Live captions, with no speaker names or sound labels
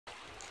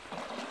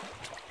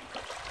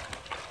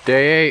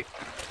Day 8.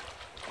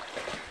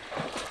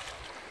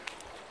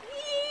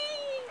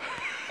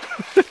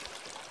 I'm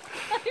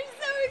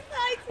so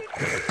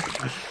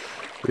excited.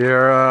 We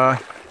are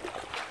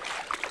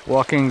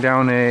walking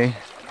down a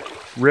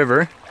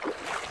river.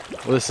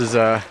 Well, this is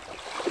a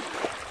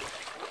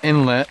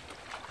inlet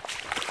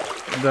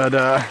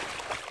that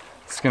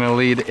it's gonna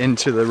lead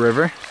into the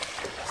river,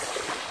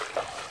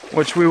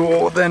 which we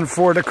will then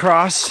ford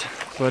across.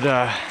 But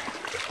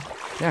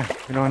yeah,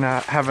 we don't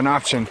have an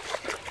option.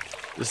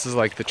 This is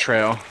like the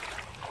trail.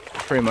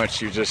 Pretty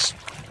much you just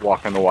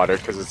walk on the water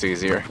because it's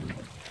easier. And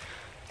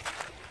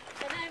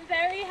I'm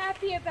very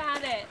happy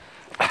about it.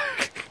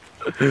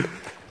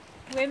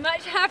 We're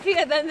much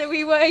happier than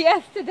we were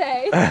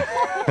yesterday.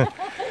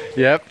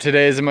 Yep,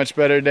 today is a much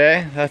better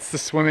day. That's the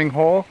swimming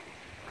hole.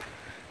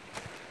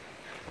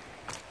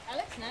 That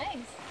looks nice.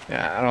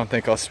 Yeah, I don't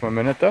think I'll swim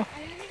in it though. I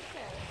don't think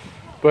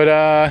so.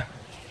 But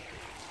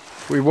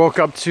we woke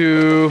up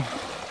to,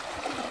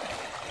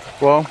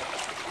 well,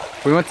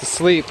 we went to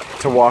sleep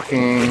to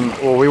walking.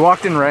 Well, we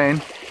walked in rain,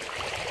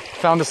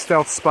 found a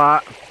stealth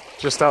spot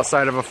just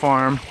outside of a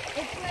farm.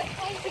 It's worth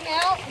pointing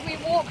out, we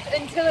walked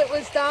until it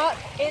was dark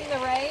in the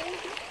rain.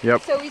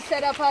 Yep. So we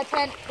set up our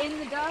tent in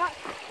the dark,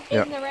 in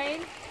Yep. the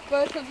rain,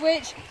 both of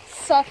which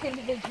suck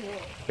individually.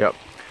 Yep.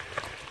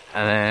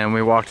 And then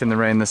we walked in the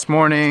rain this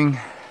morning,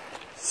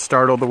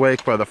 startled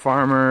awake by the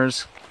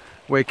farmers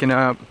waking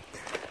up,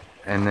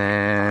 and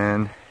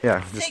then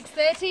yeah, just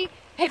 6:30.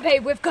 Hey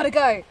babe, we've got to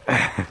go.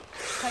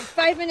 Like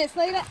 5 minutes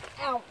later,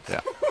 out.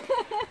 yeah.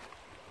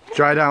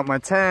 Dried out my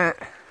tent,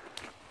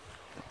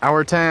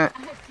 our tent,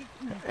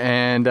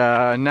 and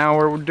now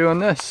we're doing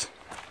this.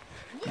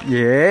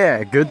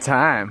 Yeah, good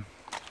time.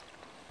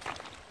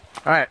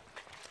 All right,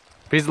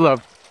 peace and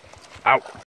love. Out.